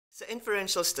Sa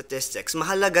inferential statistics,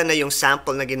 mahalaga na yung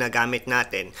sample na ginagamit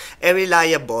natin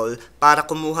reliable para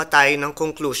kumuha tayo ng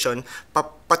conclusion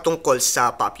patungkol sa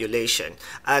population.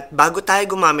 At bago tayo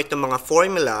gumamit ng mga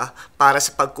formula para sa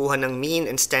pagkuha ng mean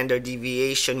and standard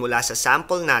deviation mula sa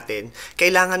sample natin,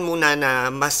 kailangan muna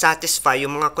na masatisfy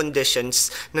yung mga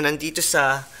conditions na nandito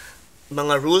sa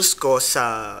mga rules ko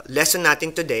sa lesson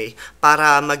natin today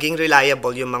para maging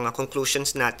reliable yung mga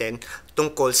conclusions natin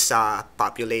tungkol sa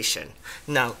population.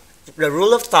 Now, the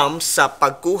rule of thumb sa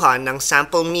pagkuha ng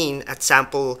sample mean at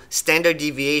sample standard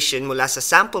deviation mula sa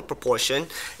sample proportion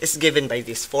is given by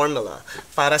this formula.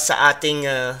 Para sa ating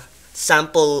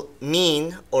sample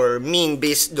mean or mean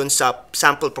based dun sa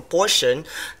sample proportion,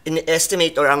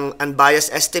 in-estimate or ang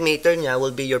unbiased estimator niya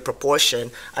will be your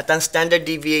proportion at ang standard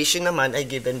deviation naman ay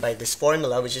given by this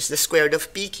formula which is the square root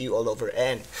of PQ all over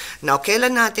N. Now,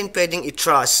 kailan natin pwedeng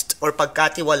i-trust or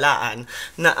pagkatiwalaan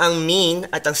na ang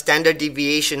mean at ang standard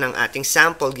deviation ng ating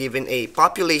sample given a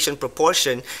population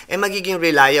proportion ay magiging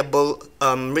reliable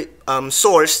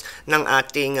source ng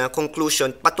ating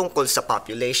conclusion patungkol sa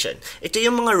population. Ito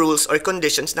yung mga rules or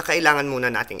conditions na kailangan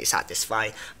muna nating isatisfy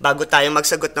bago tayo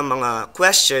magsagot ng mga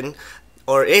question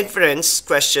or inference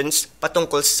questions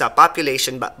patungkol sa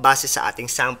population base sa ating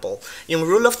sample. Yung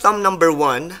rule of thumb number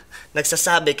 1,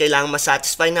 nagsasabi kailangan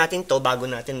masatisfy natin to bago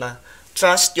natin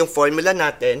trust yung formula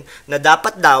natin na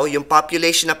dapat daw yung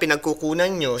population na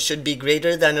pinagkukunan nyo should be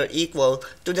greater than or equal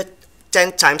to the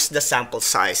 10 times the sample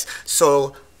size.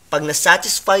 So, pag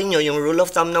nasatisfy nyo yung rule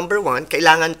of thumb number 1,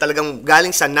 kailangan talagang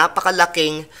galing sa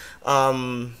napakalaking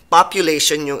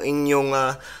population yung inyong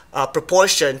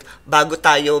proportion bago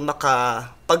tayo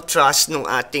makapag-trust ng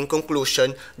ating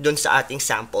conclusion dun sa ating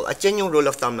sample. At yan yung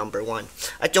rule of thumb number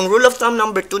 1. At yung rule of thumb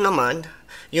number 2 naman,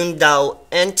 yung daw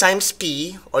n times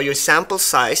p or your sample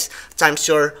size times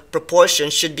your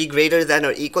proportion should be greater than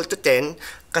or equal to 10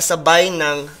 kasabay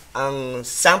ng ang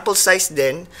sample size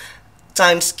din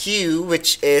times q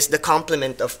which is the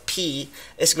complement of p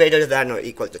is greater than or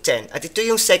equal to 10. At ito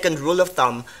yung second rule of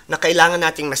thumb na kailangan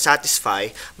nating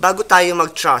masatisfy bago tayo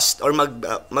mag-trust or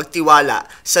magtiwala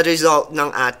sa result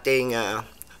ng ating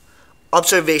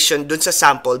observation dun sa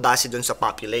sample base dun sa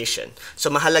population.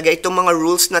 So mahalaga itong mga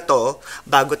rules na to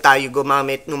bago tayo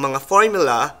gumamit ng mga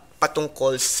formula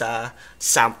patungkol sa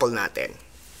sample natin.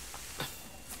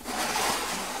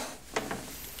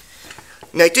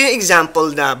 Now, ito yung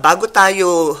example na bago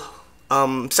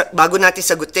natin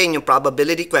sagutin yung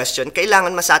probability question,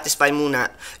 kailangan masatisfy muna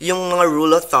yung mga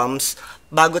rule of thumbs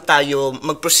bago tayo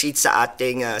mag-proceed sa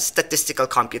ating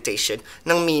statistical computation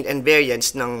ng mean and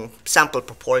variance ng sample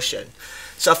proportion.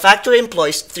 So, a factory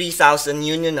employs 3,000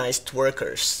 unionized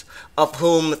workers, of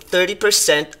whom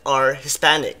 30% are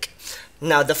Hispanic.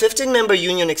 Now, the 15-member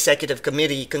union executive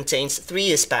committee contains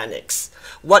 3 Hispanics.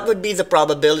 What would be the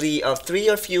probability of 3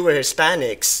 or fewer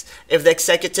Hispanics if the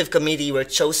executive committee were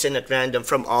chosen at random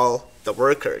from all the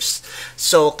workers?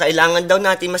 So, kailangan daw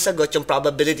natin masagot yung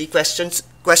probability question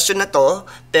na to,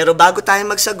 pero bago tayo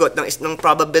magsagot ng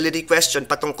probability question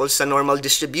patungkol sa normal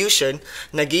distribution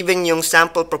na given yung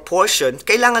sample proportion,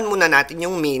 kailangan muna natin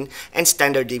yung mean and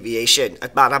standard deviation.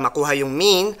 At para makuha yung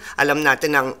mean, alam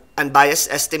natin ang unbiased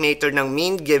estimator ng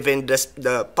mean given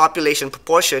the population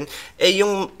proportion ay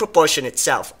yung proportion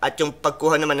itself. At yung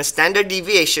pagkuha naman ng standard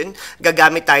deviation,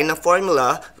 gagamit tayo ng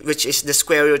formula which is the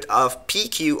square root of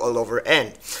PQ all over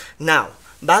N. Now,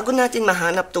 bago natin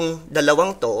mahanap tong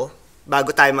dalawang to, bago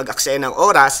tayo mag-aksaya ng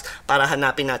oras para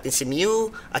hanapin natin si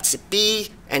mu at si p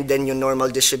and then yung normal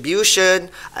distribution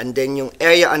and then yung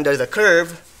area under the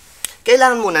curve,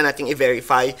 kailangan muna nating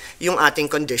i-verify yung ating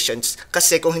conditions.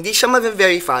 Kasi kung hindi siya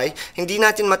ma-verify, hindi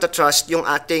natin matatrust yung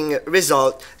ating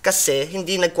result kasi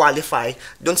hindi nag-qualify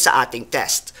dun sa ating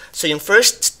test. So yung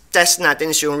first test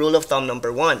natin is yung rule of thumb number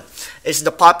 1. Is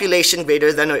the population greater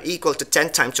than or equal to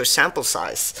 10 times your sample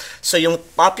size? So yung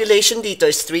population dito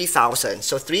is 3,000.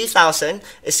 So 3,000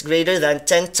 is greater than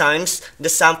 10 times the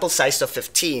sample size of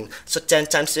 15. So 10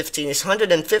 times 15 is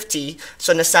 150.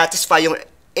 So nasatisfy yung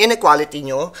inequality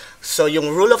nyo. So yung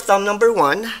rule of thumb number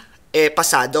 1,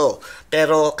 pasado.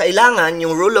 Pero kailangan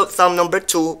yung rule of thumb number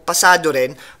 2, pasado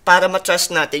rin para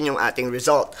matrust natin yung ating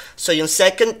result. So yung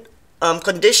second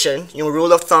condition, yung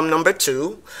rule of thumb number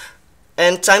 2,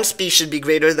 n times p should be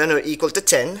greater than or equal to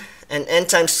 10, and n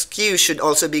times q should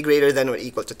also be greater than or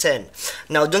equal to 10.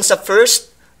 Now, dun sa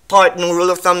first part ng rule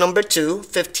of thumb number 2,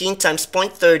 15 times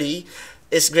 0.30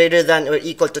 is greater than or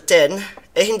equal to 10,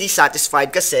 hindi satisfied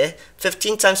kasi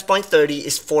 15 times 0.30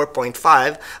 is 4.5,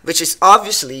 which is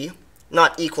obviously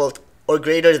not equal or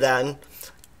greater than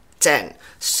 10.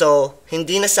 So,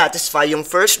 hindi na satisfy yung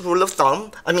first rule of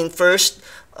thumb, first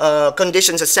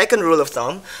condition sa second rule of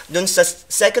thumb. Dun sa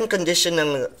second condition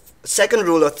ng second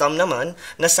rule of thumb naman,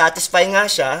 na satisfy nga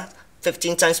siya,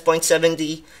 15 times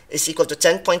 0.70 is equal to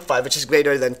 10.5, which is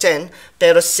greater than 10.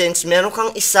 Pero since meron kang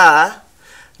isa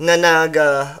na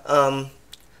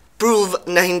prove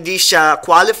na hindi siya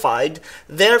qualified,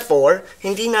 therefore,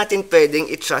 hindi natin pwedeng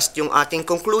i-trust yung ating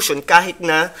conclusion kahit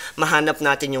na mahanap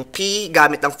natin yung P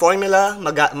gamit ang formula,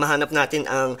 mahanap natin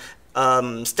ang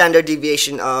standard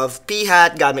deviation of P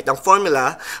hat gamit ang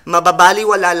formula,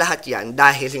 mababaliwala lahat yan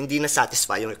dahil hindi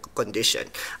na-satisfy yung condition.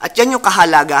 At yan yung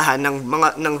kahalagahan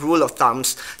ng rule of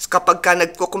thumbs kapag ka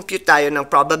nagko-compute tayo ng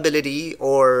probability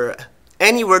or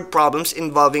any word problems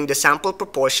involving the sample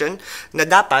proportion na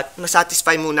dapat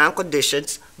masatisfy muna ang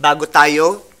conditions bago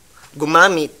tayo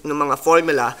gumamit ng mga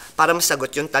formula para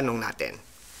masagot yung tanong natin.